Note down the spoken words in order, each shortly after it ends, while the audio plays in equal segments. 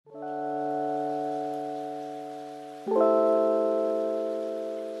Morning.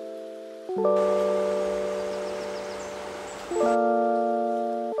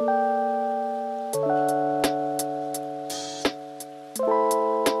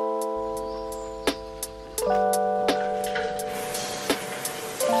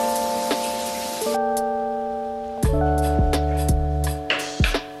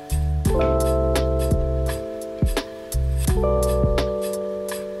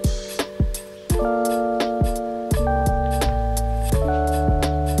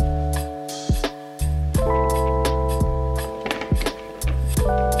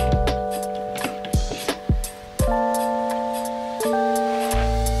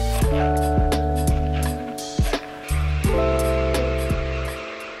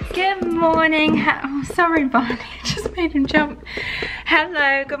 Oh, sorry Barney, just made him jump.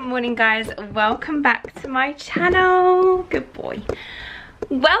 Hello, good morning guys, welcome back to my channel. Good boy.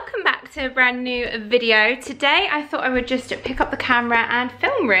 Welcome back to a brand new video. Today I thought I would just pick up the camera and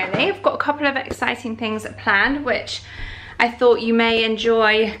film really. I've got a couple of exciting things planned which I thought you may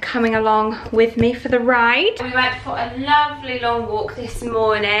enjoy coming along with me for the ride. We went for a lovely long walk this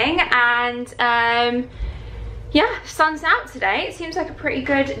morning and yeah, sun's out today. It seems like a pretty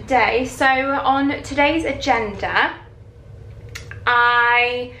good day. So on today's agenda,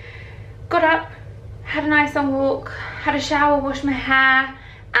 I got up, had a nice long walk, had a shower, washed my hair,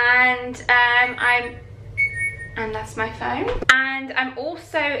 and that's my phone. And I'm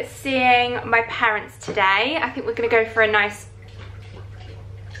also seeing my parents today. I think we're gonna go for a nice,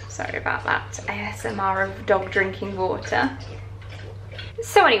 sorry about that, ASMR of dog drinking water.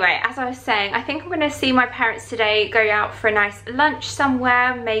 So anyway, as I was saying, I think I'm going to see my parents today, go out for a nice lunch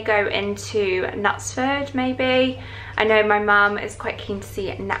somewhere, may go into Knutsford maybe. I know my mum is quite keen to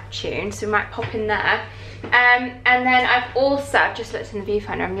see Neptune, so we might pop in there. And then I've just looked in the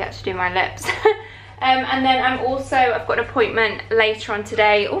viewfinder, I'm yet to do my lips. And then I've got an appointment later on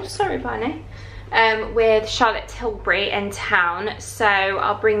today, oh sorry Barney, with Charlotte Tilbury in town. So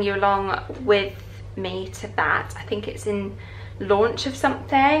I'll bring you along with me to that. I think it's in launch of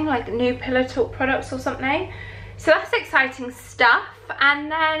something like new Pillow Talk products or something, so that's exciting stuff.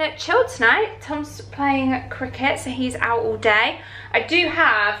 And then chill tonight. Tom's playing cricket, so he's out all day. I've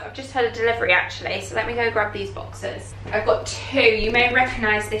just had a delivery actually, so let me go grab these boxes. I've got two. You may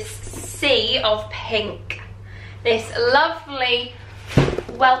recognize this sea of pink, this lovely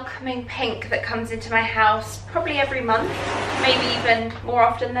welcoming pink that comes into my house probably every month, maybe even more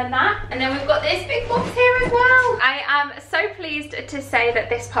often than that. And then we've got this big box here as well. I am so pleased to say that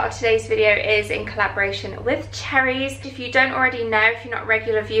this part of today's video is in collaboration with Cherryz. If you don't already know, if you're not a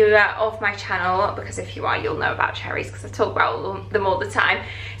regular viewer of my channel, because if you are, you'll know about Cherryz because I talk about them all the time.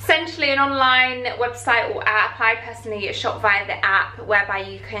 Essentially an online website or app. I personally shop via the app, whereby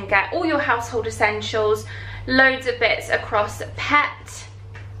you can get all your household essentials, loads of bits across pet,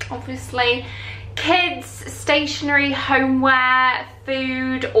 obviously, kids, stationery, homeware,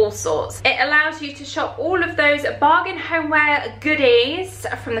 food, all sorts. It allows you to shop all of those bargain homeware goodies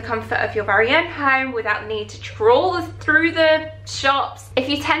from the comfort of your very own home without the need to trawl through the shops. If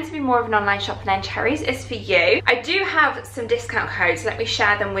you tend to be more of an online shopper, then Cherryz is for you. I do have some discount codes, let me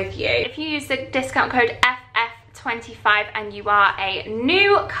share them with you. If you use the discount code FF25 and you are a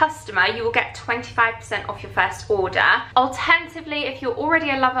new customer, you will get 25% off your first order. Alternatively, if you're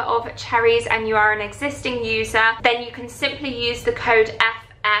already a lover of Cherryz and you are an existing user, then you can simply use the code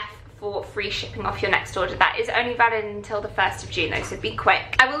FF for free shipping off your next order. That is only valid until the 1st of June though, so be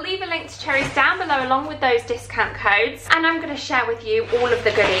quick. I will leave a link to Cherryz down below along with those discount codes, and I'm going to share with you all of the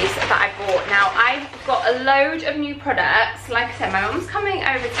goodies that I bought. Now I've got a load of new products. Like I said, my mum's coming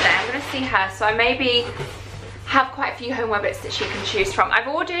over today, I'm going to see her, so I maybe have quite a few homeware bits that she can choose from. I've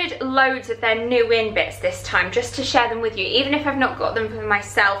ordered loads of their new in bits this time just to share them with you, even if I've not got them for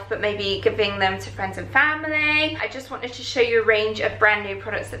myself, but maybe giving them to friends and family. I just wanted to show you a range of brand new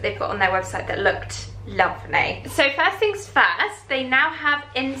products that they've got on their website that looked lovely. So first things first, they now have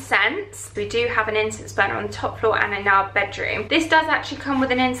incense. We do have an incense burner on the top floor and in our bedroom. This does actually come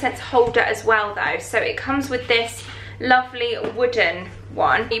with an incense holder as well though, so it comes with this lovely wooden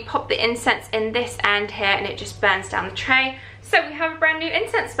one. You pop the incense in this end here and it just burns down the tray. So we have a brand new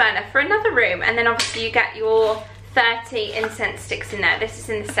incense burner for another room, and then obviously you get your 30 incense sticks in there. This is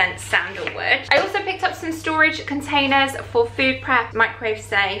in the scent sandalwood. I also picked up some storage containers for food prep, microwave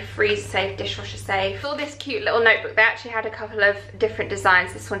safe, freezer safe, dishwasher safe. All this cute little notebook. They actually had a couple of different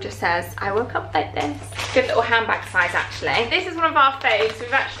designs. This one just says, I woke up like this. Good little handbag size actually. This is one of our faves.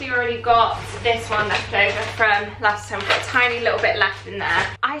 We've actually already got this one left over from last time. We've got a tiny little bit left in there.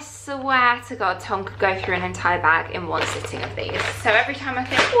 I swear to God, Tom could go through an entire bag in one sitting of these. So every time I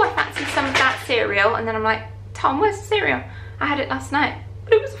think, oh, I fancy some of that cereal, and then I'm like, Tom, where's the cereal? I had it last night,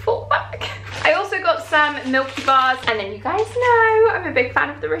 but it was a full bag. I also got some Milky Bars, and then you guys know I'm a big fan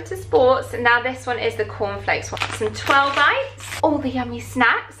of the Ritter Sports. And now this one is the cornflakes one. Some 12 bites, all the yummy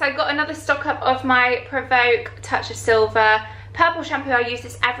snacks. I got another stock up of my Provoke Touch of Silver purple shampoo. I use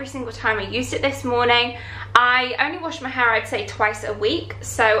this every single time. I used it this morning. I only wash my hair, I'd say, twice a week,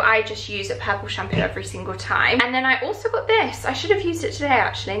 so I just use a purple shampoo every single time. And then I also got this. I should have used it today,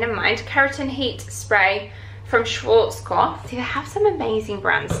 actually, never mind. Keratin Heat Spray from Schwarzkopf. See, they have some amazing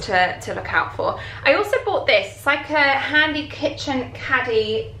brands to look out for. I also bought this. It's like a handy kitchen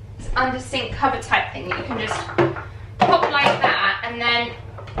caddy under sink cover type thing that you can just pop like that, and then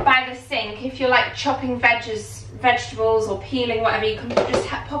by the sink, if you're like chopping vegetables or peeling whatever, you can just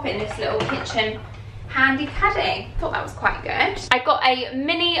pop it in this little kitchen handy caddy. Thought that was quite good. I got a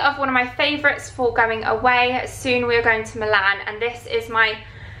mini of one of my favourites for going away. Soon we're going to Milan, and this is my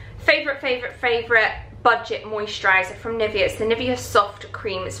favourite budget moisturiser from Nivea. It's the Nivea Soft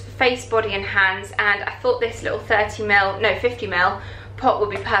Cream. It's for face, body and hands, and I thought this little 50ml pot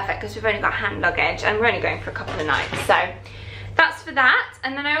would be perfect because we've only got hand luggage and we're only going for a couple of nights, so that's for that.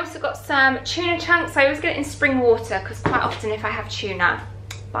 And then I also got some tuna chunks. I always get it in spring water because quite often if I have tuna,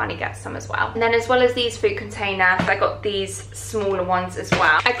 Barney gets some as well. And then as well as these food containers, I got these smaller ones as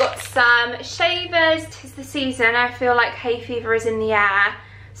well. I got some shavers. 'Tis the season. I feel like hay fever is in the air,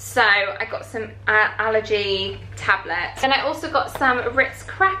 so I got some allergy tablets. And I also got some Ritz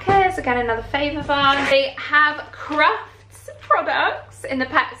crackers, again another favour bar. They have Crufts products in the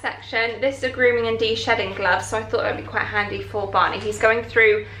pet section. This is a grooming and de-shedding glove, so I thought it would be quite handy for Barney. He's going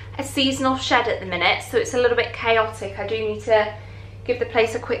through a seasonal shed at the minute, so it's a little bit chaotic. I do need to give the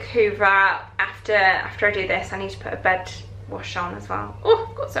place a quick hoover after I do this. I need to put a bed wash on as well. Oh,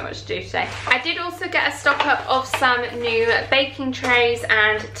 I've got so much to do today. I did also get a stock up of some new baking trays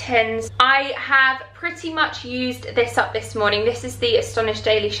and tins. I have pretty much used this up this morning. This is the Astonish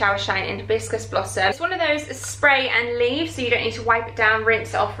Daily Shower Shine in Hibiscus Blossom. It's one of those spray and leave, so you don't need to wipe it down,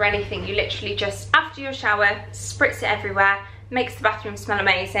 rinse it off or anything. You literally just, after your shower, spritz it everywhere, makes the bathroom smell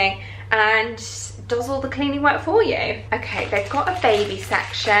amazing, and does all the cleaning work for you. Okay, they've got a baby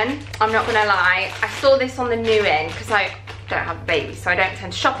section. I'm not gonna lie, I saw this on the new in because I don't have a baby, so I don't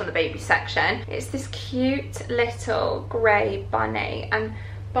tend to shop on the baby section. It's this cute little grey bunny, and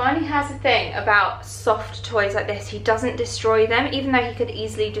Barney has a thing about soft toys like this. He doesn't destroy them, even though he could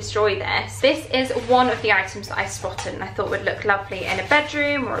easily destroy this. This is one of the items that I spotted and I thought would look lovely in a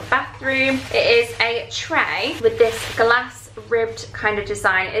bedroom or a bathroom. It is a tray with this glass ribbed kind of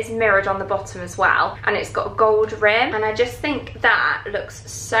design. It is mirrored on the bottom as well, and it's got a gold rim, and I just think that looks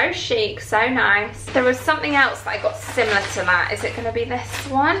so chic, so nice. There was something else that I got similar to that. Is it going to be this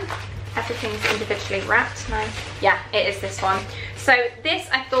one? Everything's individually wrapped. No, yeah, it is this one. So this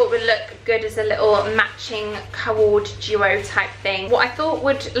I thought would look good as a little matching cord duo type thing. What I thought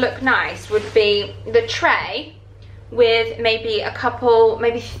would look nice would be the tray with maybe a couple,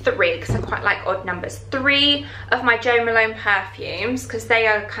 maybe 3, because I quite like odd numbers, 3 of my Jo Malone perfumes, because they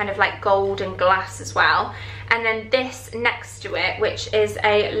are kind of like gold and glass as well. And then this next to it, which is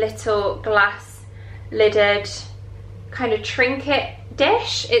a little glass lidded kind of trinket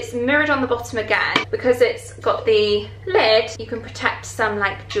dish. It's mirrored on the bottom again. Because it's got the lid, you can protect some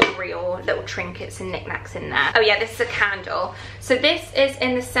like jewellery or little trinkets and knickknacks in there. Oh yeah, this is a candle. So this is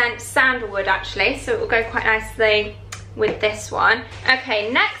in the scent Sandalwood actually, so it will go quite nicely with this one.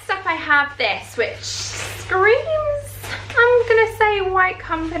 Okay, next up I have this, which screams, I'm gonna say White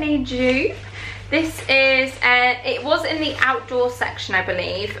Company dupe. This is, it was in the outdoor section I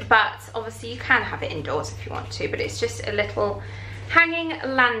believe, but obviously you can have it indoors if you want to, but it's just a little hanging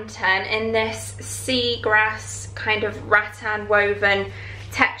lantern in this seagrass kind of rattan woven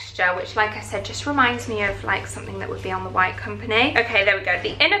texture, which like I said just reminds me of like something that would be on the White Company. Okay, there we go.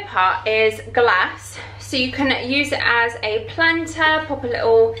 The inner part is glass, so you can use it as a planter, pop a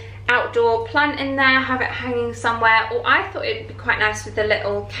little outdoor plant in there, have it hanging somewhere, or I thought it would be quite nice with a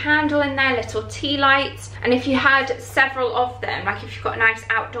little candle in there, little tea light. And if you had several of them, like if you've got a nice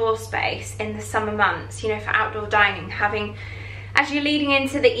outdoor space in the summer months, you know, for outdoor dining, having, as you're leading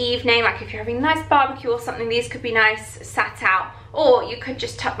into the evening, like if you're having a nice barbecue or something, these could be nice sat out. Or you could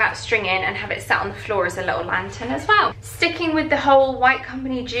just tuck that string in and have it sat on the floor as a little lantern as well. Sticking with the whole White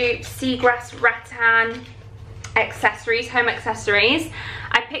Company dupe, seagrass, rattan accessories, home accessories,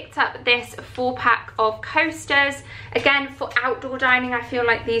 I picked up this 4-pack of coasters. Again, for outdoor dining, I feel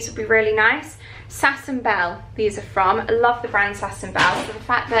like these would be really nice. Sass & Belle, these are from. I love the brand Sass & Belle, so the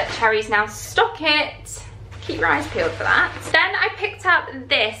fact that Cherryz now stock it, keep your eyes peeled for that. Then I picked picked up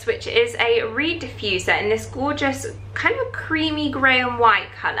this, which is a reed diffuser in this gorgeous kind of creamy grey and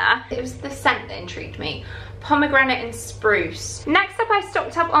white colour. It was the scent that intrigued me. Pomegranate and spruce. Next up, I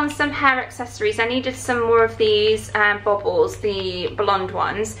stocked up on some hair accessories. I needed some more of these baubles, the blonde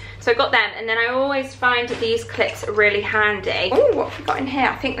ones. So I got them, and then I always find these clips really handy. Oh, what have we got in here?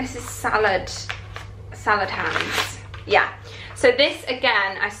 I think this is salad hands. Yeah. So this,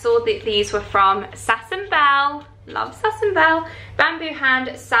 again, I saw that these were from Sass & Belle. Love Sass & Belle. Bamboo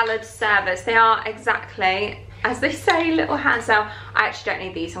hand salad servers. They are exactly, as they say, little hands. Now, I actually don't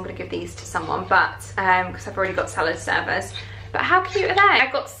need these. I'm going to give these to someone, but because I've already got salad servers. But how cute are they? I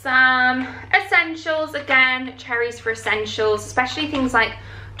got some essentials, again, Cherryz for essentials, especially things like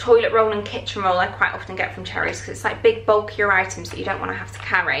toilet roll and kitchen roll. I quite often get from Cherryz because it's like big bulkier items that you don't want to have to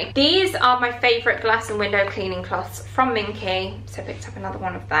carry. These are my favourite glass and window cleaning cloths from Minky, so I picked up another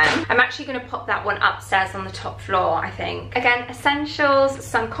one of them. I'm actually going to pop that one upstairs on the top floor, I think. Again, essentials,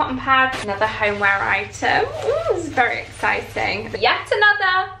 some cotton pads, another homeware item. Ooh, this is very exciting. Yet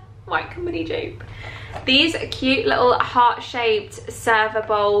another White Company dupe. These are cute little heart-shaped server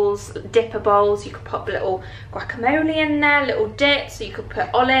bowls, dipper bowls. You could pop little guacamole in there, little dips, so you could put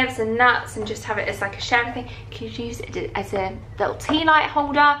olives and nuts and just have it as like a sharing thing. You could use it as a little tea light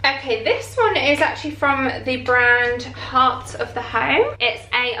holder. Okay, this one is actually from the brand Heart of the Home. It's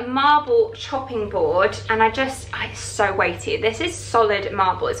a marble chopping board, and it's so weighty. This is solid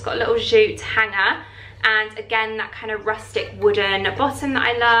marble. It's got a little jute hanger, and again, that kind of rustic wooden bottom that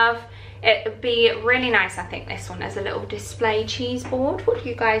I love. It would be really nice, I think, this one as a little display cheese board. What do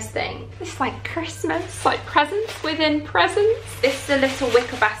you guys think? It's like Christmas, like presents within presents. This is a little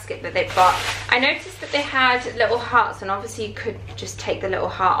wicker basket that they've got. I noticed that they had little hearts, and obviously you could just take the little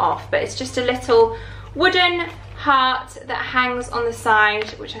heart off, but it's just a little wooden heart that hangs on the side,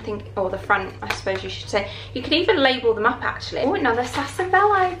 which I think, or the front, I suppose you should say. You could even label them up, actually. Oh, another Sass &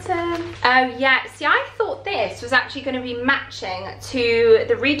 Belle item. Oh yeah, see, I thought this was actually going to be matching to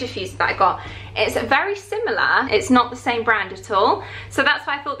the reed diffuser that I got. It's very similar. It's not the same brand at all, so that's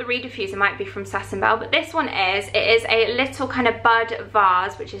why I thought the reed diffuser might be from Sass & Belle, but this one is. It is a little kind of bud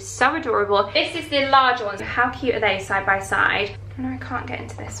vase, which is so adorable. This is the larger one. How cute are they side by side? No, I can't get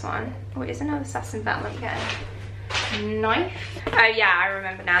into this one. Oh, it is another Sass & Belle. Let me get knife. Oh yeah, I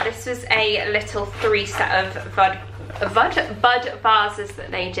remember now. This was a little 3 set of bud vases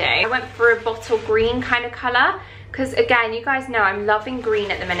that they do. I went for a bottle green kind of colour because, again, you guys know I'm loving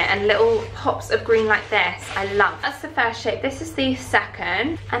green at the minute, and little pops of green like this I love. That's the first shape. This is the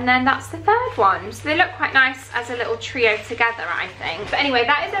second, and then that's the third one. So they look quite nice as a little trio together, I think. But anyway,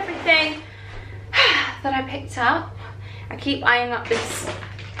 that is everything that I picked up. I keep eyeing up this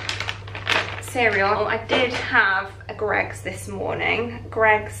cereal. I did have a Greggs this morning.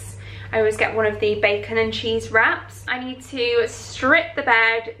 Greggs, I always get one of the bacon and cheese wraps. I need to strip the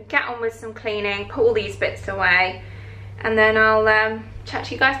bed, get on with some cleaning, put all these bits away, and then I'll chat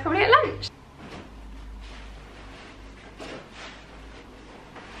to you guys probably at lunch.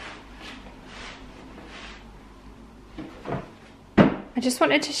 I just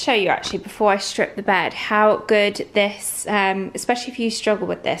wanted to show you, actually, before I strip the bed, how good this, especially if you struggle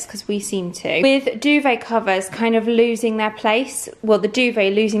with this, because we seem to, with duvet covers kind of losing their place, well, the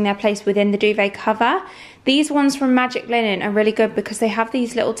duvet losing their place within the duvet cover. These ones from Magic Linen are really good because they have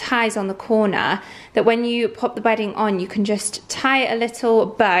these little ties on the corner that when you pop the bedding on, you can just tie a little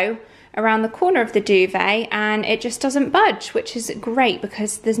bow around the corner of the duvet and it just doesn't budge, which is great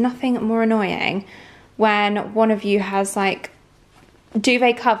because there's nothing more annoying when one of you has like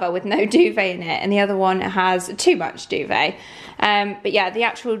duvet cover with no duvet in it and the other one has too much duvet. But yeah, the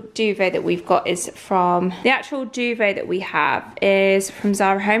actual duvet that we've got is from, the actual duvet that we have is from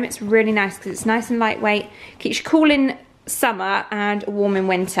Zara Home. It's really nice because it's nice and lightweight, keeps you cool in summer and warm in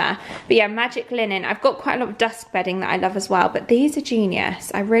winter. But yeah, Magic Linen, I've got quite a lot of dusk bedding that I love as well, but these are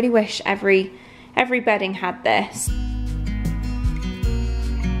genius. I really wish every bedding had this.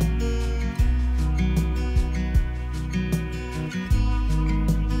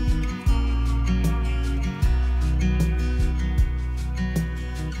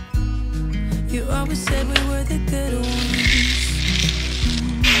 You always said we were the good ones,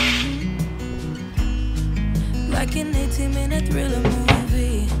 like an 18-minute thriller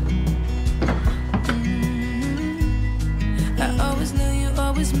movie. I always knew you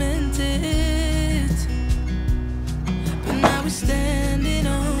always meant it, but now we're standing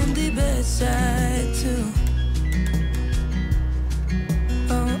on the bedside too.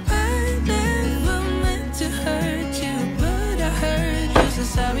 Oh, I never meant to hurt you, but I hurt you, so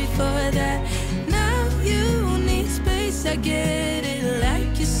sorry for that. You need space, I get it,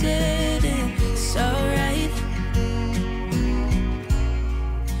 like you said, it's alright.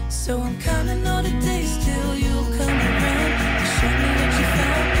 So I'm counting all the days till you'll come around to show me what you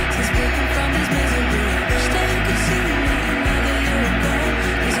found. Since breaking from this misery, I wish that you could see me now that you're gone.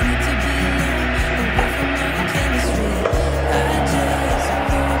 'Cause I need to be alone, away from our chemistry. I just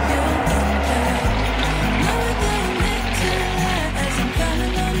hope you'll understand. Knowing that I'm meant to lie, as I'm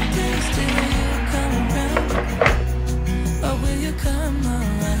counting all the days till you'll come around. Or will you come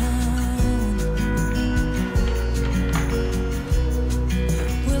around?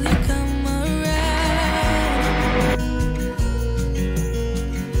 Will you come around?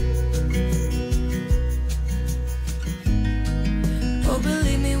 Oh,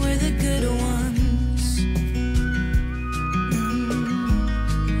 believe me, we're the good ones.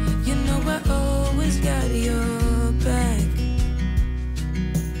 You know I always got your back.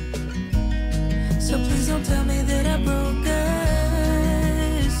 So please don't tell me that I broke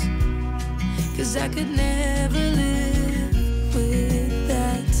us, 'cause I could never live with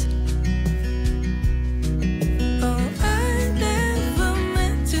that. Oh, I never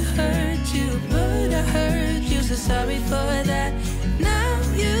meant to hurt you, but I hurt you, so sorry for that. Now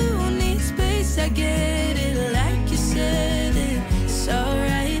you need space, I get it, like you said, it's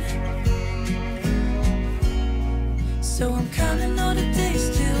alright. So I'm counting all the days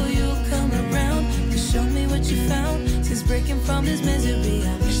till you'll come around to show me what you found. Since breaking from this misery,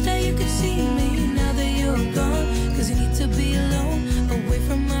 I wish that you could see me now that you're gone. 'Cause you need to be alone, away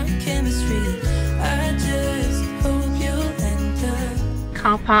from our chemistry. I just hope you'll enter.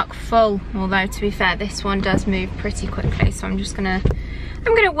 Car park full, although to be fair this one does move pretty quickly, so I'm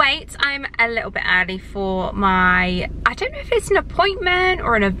gonna wait. I'm a little bit early for my, I don't know if it's an appointment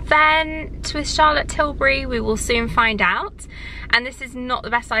or an event with Charlotte Tilbury. We will soon find out. And this is not the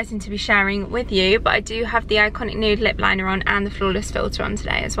best lighting to be sharing with you, but I do have the Iconic Nude lip liner on and the Flawless filter on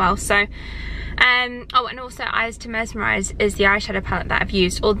today as well. So oh, and also Eyes to Mesmerize is the eyeshadow palette that I've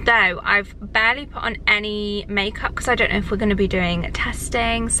used, although I've barely put on any makeup because I don't know if we're going to be doing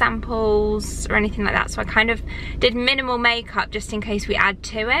testing, samples or anything like that. So I kind of did minimal makeup just in case we add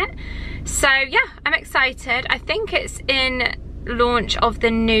to it. So yeah, I'm excited. I think it's in launch of the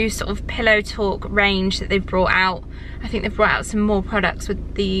new sort of Pillow Talk range that they've brought out. I think they've brought out some more products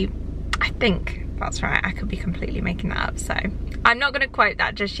with the, I think that's right, I could be completely making that up, so I'm not going to quote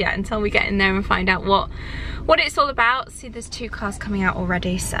that just yet until we get in there and find out what it's all about. See, there's 2 cars coming out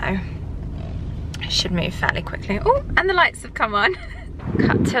already, so I should move fairly quickly. Oh, and the lights have come on.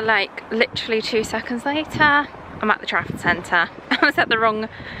 Cut to like literally 2 seconds later, I'm at the Trafford Centre. I was at the wrong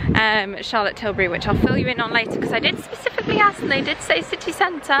Charlotte Tilbury, which I'll fill you in on later because I did specifically ask and they did say city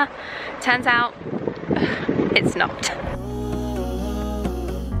centre. Turns out it's not.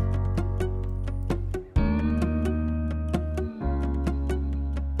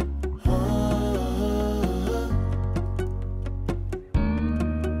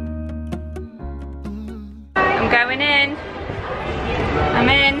 I'm going in. I'm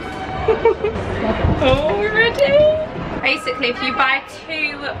in. Oh, we're ready. Basically, if you buy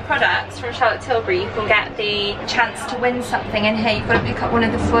 2 products from Charlotte Tilbury, you can get the chance to win something in here. You've got to pick up one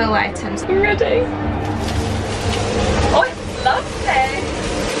of the foil items. Are you ready? Oh, it's lovely.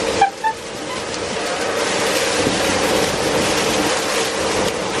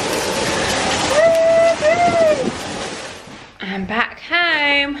 I'm back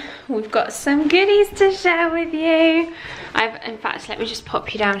home. We've got some goodies to share with you. In fact, let me just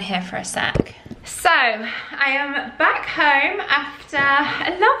pop you down here for a sec. So, I am back home after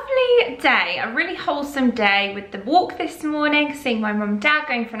a lovely day, a really wholesome day with the walk this morning, seeing my mum and dad,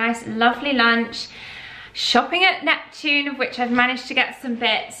 going for a nice lovely lunch, shopping at Neptune, of which I've managed to get some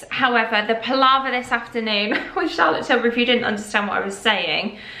bits. However, the palaver this afternoon with Charlotte Tilbury, if you didn't understand what I was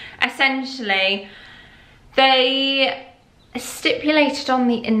saying, essentially, they stipulated on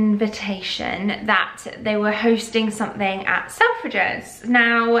the invitation that they were hosting something at Selfridges.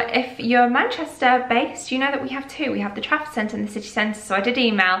 Now, if you're Manchester based, you know that we have 2. We have the Trafford Centre and the City Centre. So I did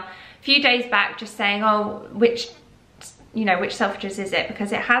email a few days back just saying, oh, which Selfridges is it?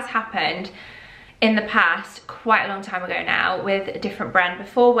 Because it has happened in the past, quite a long time ago now, with a different brand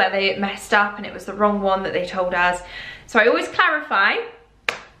before where they messed up and it was the wrong one that they told us. So I always clarify.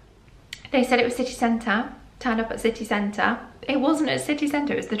 They said it was City Centre. Turned up at City Centre. It wasn't at City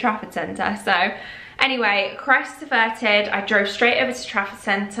Centre, it was the Trafford Centre. So anyway, crisis averted. I drove straight over to Trafford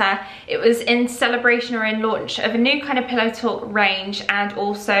Centre. It was in celebration or in launch of a new kind of Pillow Talk range, and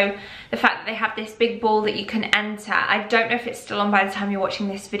also the fact that they have this big ball that you can enter. I don't know if it's still on by the time you're watching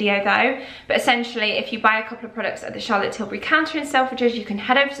this video though, but essentially if you buy a couple of products at the Charlotte Tilbury counter in Selfridges, you can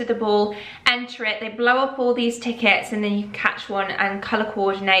head over to the ball, enter it, they blow up all these tickets, and then you can catch one and colour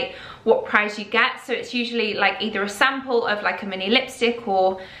coordinate what prize you get. So it's usually like either a sample of like a mini lipstick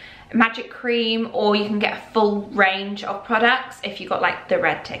or magic cream, or you can get a full range of products if you got like the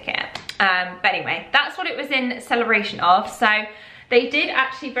red ticket. But anyway, that's what it was in celebration of. So they did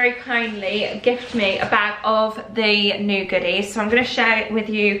actually very kindly gift me a bag of the new goodies. So I'm going to share it with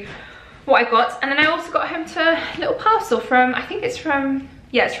you what I got. And then I also got home to a little parcel from, I think it's from,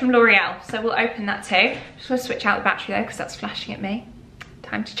 yeah, it's from L'Oreal. So we'll open that too. Just want to switch out the battery though, because that's flashing at me.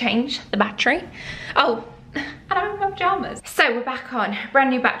 Time to change the battery. Oh, and I'm in my pajamas. So we're back on, brand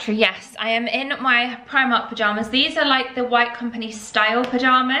new battery. Yes, I am in my Primark pajamas. These are like the White Company style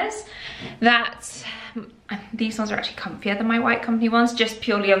pajamas that, these ones are actually comfier than my White Company ones, just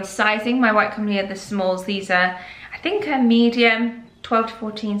purely on sizing. My White Company are the smalls. These are, I think, a medium, 12 to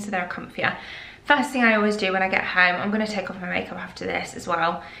 14, so they're comfier. First thing I always do when I get home, I'm gonna take off my makeup after this as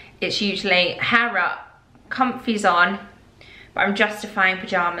well. It's usually hair up, comfies on, but I'm justifying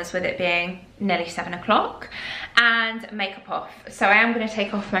pajamas with it being nearly 7 o'clock, and makeup off. So I am going to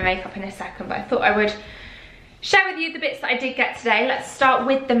take off my makeup in a second, but I thought I would share with you the bits that I did get today. Let's start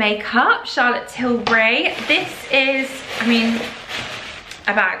with the makeup. Charlotte Tilbury. This is, I mean,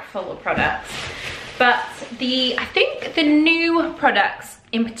 a bag full of products, but I think the new products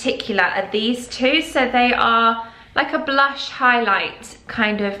in particular are these two. So they are like a blush highlight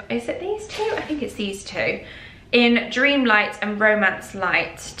kind of, is it these two? I think it's these two. In Dream Light and Romance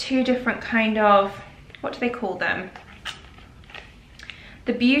Light, two different kind of, what do they call them?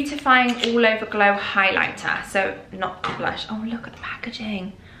 The Beautifying All Over Glow Highlighter, so not the blush. Oh, look at the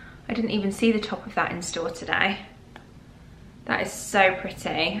packaging. I didn't even see the top of that in store today. That is so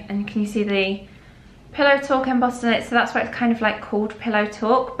pretty. And can you see the Pillow Talk embossed on it? So that's why it's kind of like called Pillow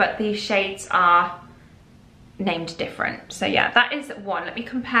Talk, but these shades are named different. So yeah, that is one. Let me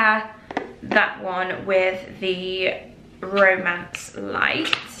compare that one with the Romance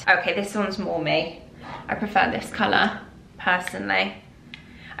Light. Okay, this one's more me. I prefer this colour personally.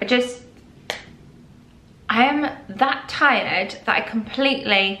 I am that tired that I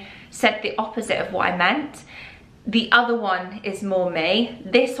completely said the opposite of what I meant. The other one is more me.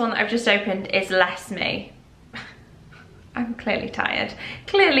 This one that I've just opened is less me. I'm clearly tired.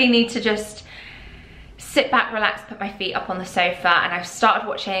 Clearly need to just sit back, relax, put my feet up on the sofa, and I've started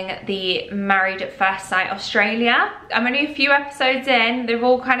watching the Married at First Sight Australia. I'm only a few episodes in. They've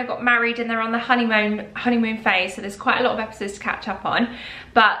all kind of got married and they're on the honeymoon phase, so there's quite a lot of episodes to catch up on.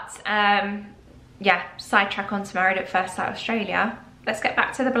 But yeah, sidetrack onto Married at First Sight Australia. Let's get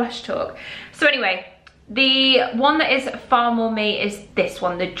back to the blush talk. So anyway, the one that is far more me is this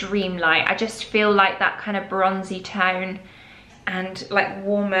one, the Dream Light. I just feel like that kind of bronzy tone and like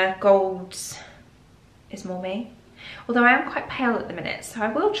warmer golds is more me. Although I am quite pale at the minute, so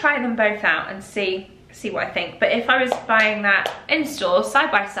I will try them both out and see what I think. But if I was buying that in store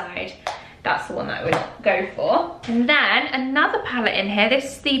side by side, that's the one that I would go for. And then another palette in here.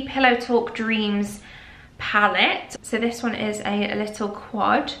 This is the Pillow Talk Dreams palette. So this one is a little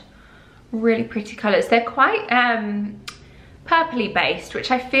quad. Really pretty colours. They're quite purpley based,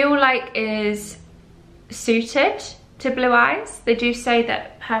 which I feel like is suited to blue eyes. They do say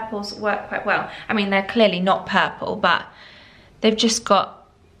that purples work quite well. I mean, they're clearly not purple, but they've just got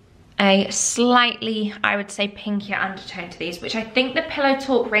a slightly, I would say, pinkier undertone to these, which I think the Pillow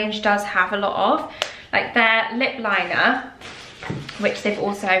Talk range does have a lot of. Like their lip liner, which they've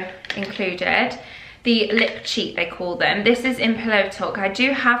also included, the lip cheat they call them. This is in Pillow Talk. I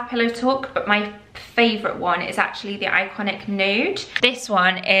do have Pillow Talk, but my favourite one is actually the Iconic Nude. This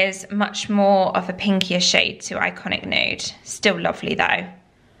one is much more of a pinkier shade to Iconic Nude. Still lovely though.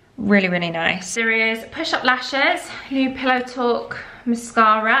 Really, really nice. There is Push Up Lashes, new Pillow Talk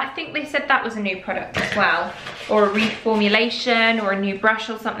mascara. I think they said that was a new product as well, or a reformulation or a new brush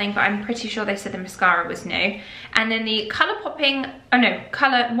or something, but I'm pretty sure they said the mascara was new. And then the colour morphing,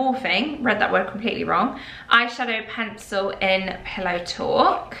 read that word completely wrong, eyeshadow pencil in Pillow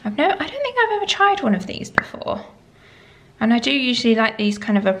Talk. I don't think I've ever tried one of these before. And I do usually like these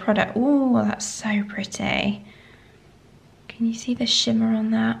kind of a product. Ooh, that's so pretty. Can you see the shimmer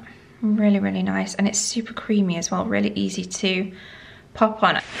on that? Really, really nice. And it's super creamy as well, really easy to pop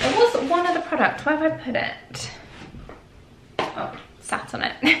on. There was one other product, where have I put it? Oh, sat on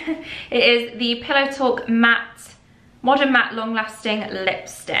it. It is the Pillow Talk Matte, Modern Matte Long Lasting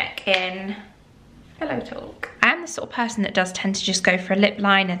Lipstick in Pillow Talk. I am the sort of person that does tend to just go for a lip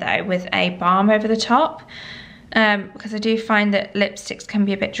liner though, with a balm over the top, because I do find that lipsticks can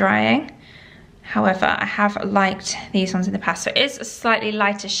be a bit drying. However, I have liked these ones in the past. So it is a slightly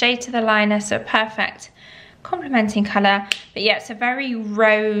lighter shade to the liner, so a perfect complementing colour. But yeah, it's a very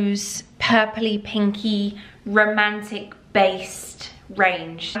rose, purpley, pinky, romantic based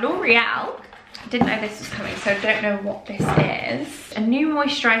range. L'Oreal didn't know this was coming, so I don't know what this is. A new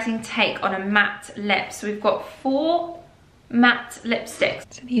moisturising take on a matte lip. So we've got 4 matte lipsticks.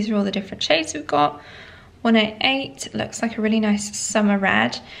 So these are all the different shades we've got. 188, looks like a really nice summer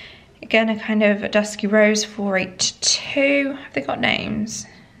red. Again, a kind of a dusky rose. 482, have they got names?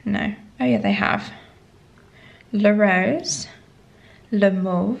 No. Oh yeah, they have. Le Rose, Le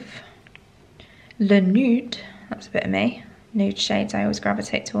Mauve, Le Nude, that's a bit of me. Nude shades I always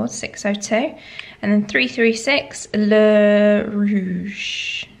gravitate towards, 602. And then 336, Le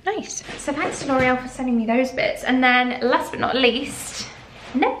Rouge. Nice. So thanks to L'Oreal for sending me those bits. And then last but not least,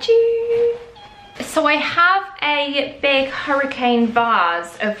 Neptune. So I have a big hurricane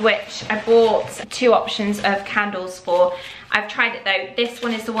vase, of which I bought 2 options of candles for. I've tried it though. This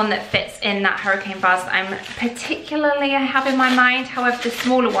one is the one that fits in that hurricane vase that I'm particularly I have in my mind. However, the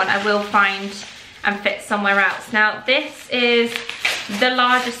smaller one I will find and fit somewhere else. Now this is the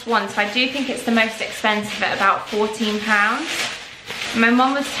largest one, so I do think it's the most expensive at about £14. My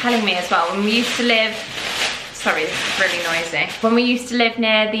mum was telling me as well, when we used to live, sorry, this is really noisy. When we used to live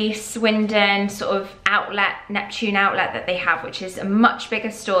near the Swindon sort of outlet, Neptune outlet that they have, which is a much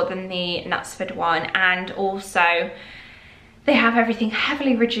bigger store than the Knutsford one, and also they have everything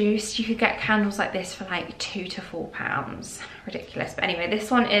heavily reduced. You could get candles like this for like £2 to £4. Ridiculous. But anyway, this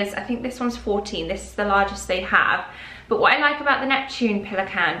one is, I think this one's 14. This is the largest they have. But what I like about the Neptune pillar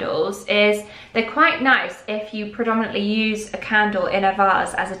candles is they're quite nice if you predominantly use a candle in a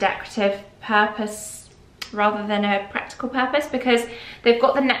vase as a decorative purpose rather than a practical purpose, because they've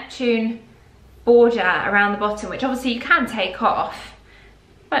got the Neptune border around the bottom, which obviously you can take off.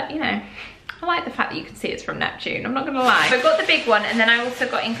 But you know, I like the fact that you can see it's from Neptune, I'm not gonna lie. So I've got the big one, and then I also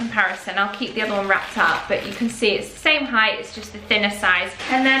got in comparison, I'll keep the other one wrapped up, but you can see it's the same height, it's just the thinner size.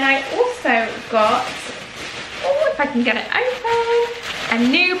 And then I also got, oh, if I can get it open, a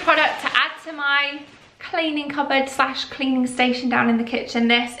new product to add to my cleaning cupboard slash cleaning station down in the kitchen.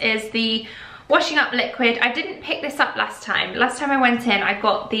 This is the washing up liquid. I didn't pick this up last time. Last time I went in, I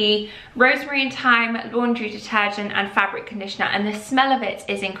got the rosemary and thyme laundry detergent and fabric conditioner, and the smell of it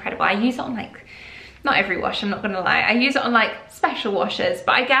is incredible. I use it on like, not every wash, I'm not gonna lie. I use it on like special washes,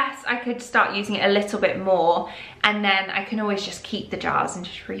 but I guess I could start using it a little bit more, and then I can always just keep the jars and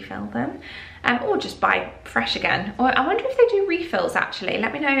just refill them. Or just buy fresh again. Or I wonder if they do refills actually.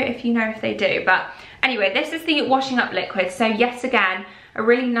 Let me know if you know if they do. But anyway, this is the washing up liquid. So yes, again, a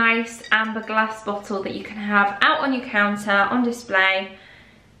really nice amber glass bottle that you can have out on your counter, on display.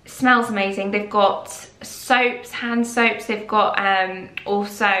 It smells amazing. They've got soaps, hand soaps. They've got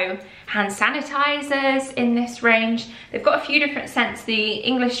also hand sanitizers in this range. They've got a few different scents. The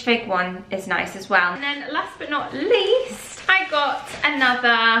English fig one is nice as well. And then last but not least, I got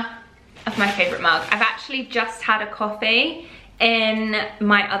another of my favorite mug. I've actually just had a coffee in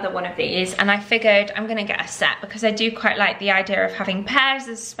my other one of these, and I figured I'm gonna get a set because I do quite like the idea of having pairs,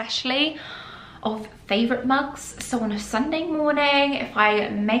 especially of favorite mugs. So on a Sunday morning, if I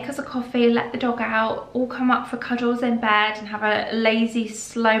make us a coffee, let the dog out, all come up for cuddles in bed and have a lazy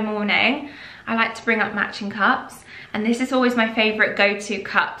slow morning, I like to bring up matching cups, and this is always my favorite go-to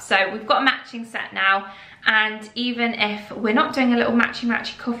cup. So we've got a matching set now, and even if we're not doing a little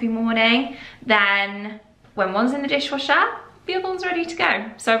matchy coffee morning, then when one's in the dishwasher, the other one's ready to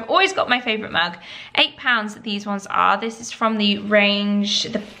go. So I've always got my favorite mug. £8 these ones are. This is from the range,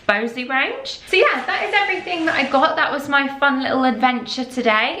 the Bosley range. So yeah, that is everything that I got. That was my fun little adventure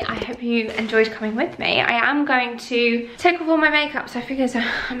today. I hope you enjoyed coming with me. I am going to take off all my makeup, so I figured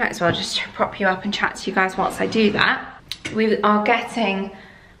I might as well just prop you up and chat to you guys whilst I do that. We are getting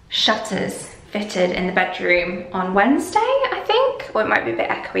shutters fitted in the bedroom on Wednesday, I think. Or it might be a bit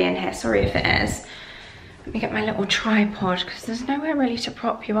echoey in here, sorry if it is. Let me get my little tripod, because there's nowhere really to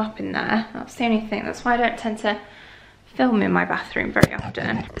prop you up in there. That's the only thing. That's why I don't tend to film in my bathroom very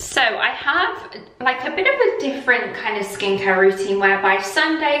often. So I have like a bit of a different kind of skincare routine, whereby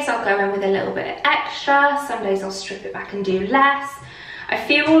some days I'll go in with a little bit extra, some days I'll strip it back and do less. I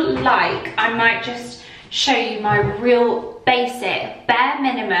feel like I might just show you my real basic, bare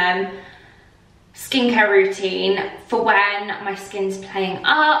minimum skincare routine for when my skin's playing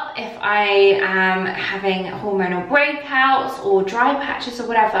up, if I am having hormonal breakouts or dry patches or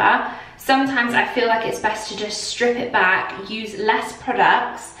whatever. Sometimes I feel like it's best to just strip it back, use less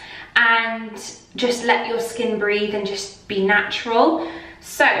products, and just let your skin breathe and just be natural.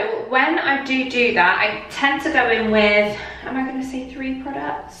 So when I do that, I tend to go in with, am I going to say 3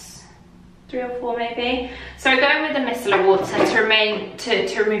 products? 3 or 4 maybe. So I go in with the micellar water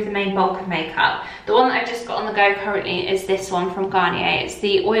to remove the main bulk of makeup. The one that I've just got on the go currently is this one from Garnier. It's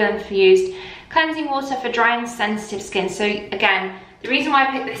the oil infused cleansing water for dry and sensitive skin. So again, the reason why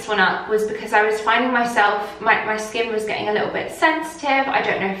I picked this one up was because I was finding myself, my skin was getting a little bit sensitive. I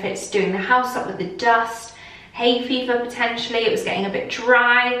don't know if it's doing the house up with the dust, hay fever potentially, it was getting a bit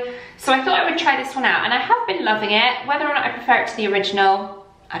dry. So I thought I would try this one out, and I have been loving it. Whether or not I prefer it to the original,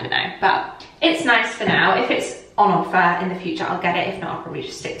 I don't know, but it's nice for now. If it's on offer in the future, I'll get it. If not, I'll probably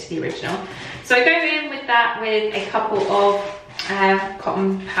just stick to the original. So I go in with that with a couple of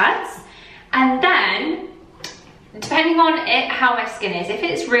cotton pads, and then depending on how my skin is, if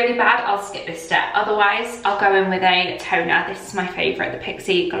it's really bad, I'll skip this step. Otherwise, I'll go in with a toner. This is my favourite, the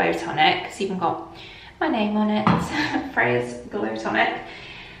Pixie Glow Tonic. It's even got my name on it. It's Freya's Glow Tonic.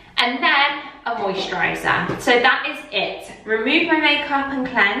 And then a moisturiser. So that is it. Remove my makeup and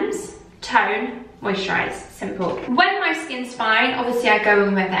cleanse, tone, moisturise, simple. When my skin's fine, obviously I go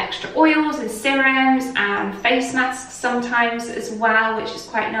in with extra oils and serums and face masks sometimes as well, which is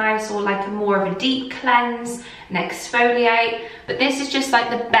quite nice, or like a more of a deep cleanse and exfoliate. But this is just like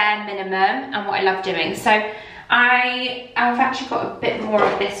the bare minimum and what I love doing. So I've actually got a bit more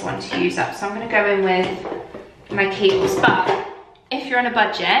of this one to use up, so I'm going to go in with my Kiehl's. But if you're on a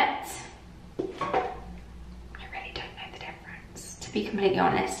budget, I really don't know the difference, to be completely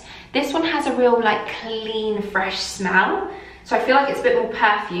honest. This one has a real like clean, fresh smell. So I feel like it's a bit more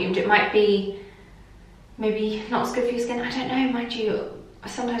perfumed. It might be maybe not as good for your skin. I don't know, mind you.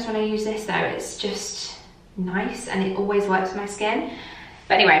 Sometimes when I use this though, it's just nice and it always works for my skin.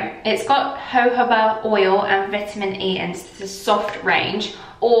 But anyway, it's got jojoba oil and vitamin E, and it's a soft range.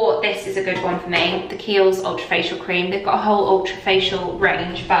 Or this is a good one for me, the Kiehl's Ultra Facial Cream. They've got a whole Ultra Facial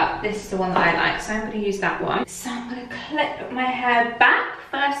range, but this is the one that I like, so I'm going to use that one. So I'm going to clip my hair back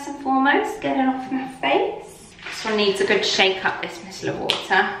first and foremost, get it off my face. This one needs a good shake up, this micellar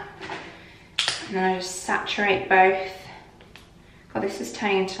water. And then I just saturate both. God, this is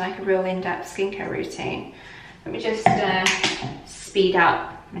turning into like a real in-depth skincare routine. Let me just speed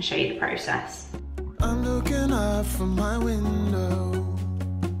up and show you the process. I'm looking up from my window.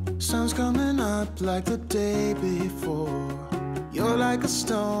 Sun's coming up like the day before. You're like a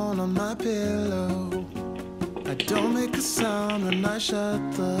stone on my pillow. I don't make a sound when I shut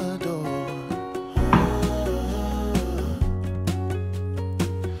the door.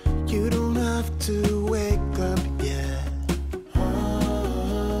 You don't have to wake up yet.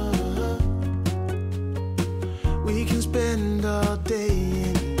 We can spend all day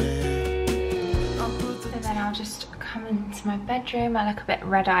in bed. And then I'll just come into my bedroom. I look a bit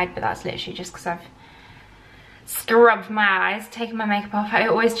red-eyed, but that's literally just because I've scrubbed my eyes, taken my makeup off. I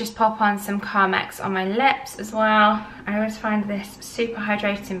always just pop on some Carmex on my lips as well. I always find this super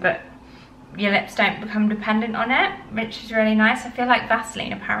hydrating, but your lips don't become dependent on it, which is really nice. I feel like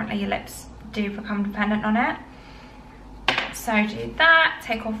Vaseline, apparently your lips do become dependent on it. So do that,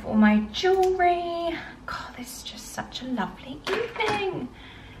 take off all my jewellery. God, this is just such a lovely evening.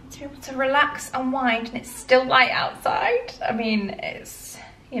 To be able to relax, unwind, and it's still light outside. I mean, it's,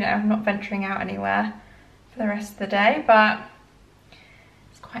 you know, I'm not venturing out anywhere for the rest of the day, but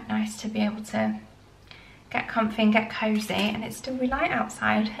it's quite nice to be able to get comfy and get cozy, and it's still really light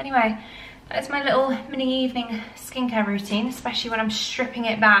outside. Anyway, that is my little mini evening skincare routine, especially when I'm stripping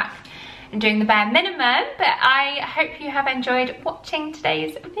it back and doing the bare minimum. But I hope you have enjoyed watching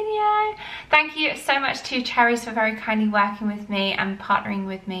today's video. Thank you so much to Cherryz for very kindly working with me and partnering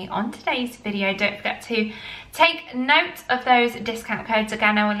with me on today's video. Don't forget to take note of those discount codes.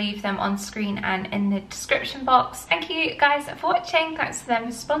 Again, I will leave them on screen and in the description box. Thank you guys for watching. Thanks to them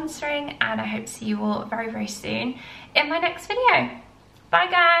for sponsoring, and I hope to see you all very, very soon in my next video.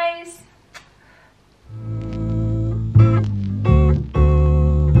 Bye guys.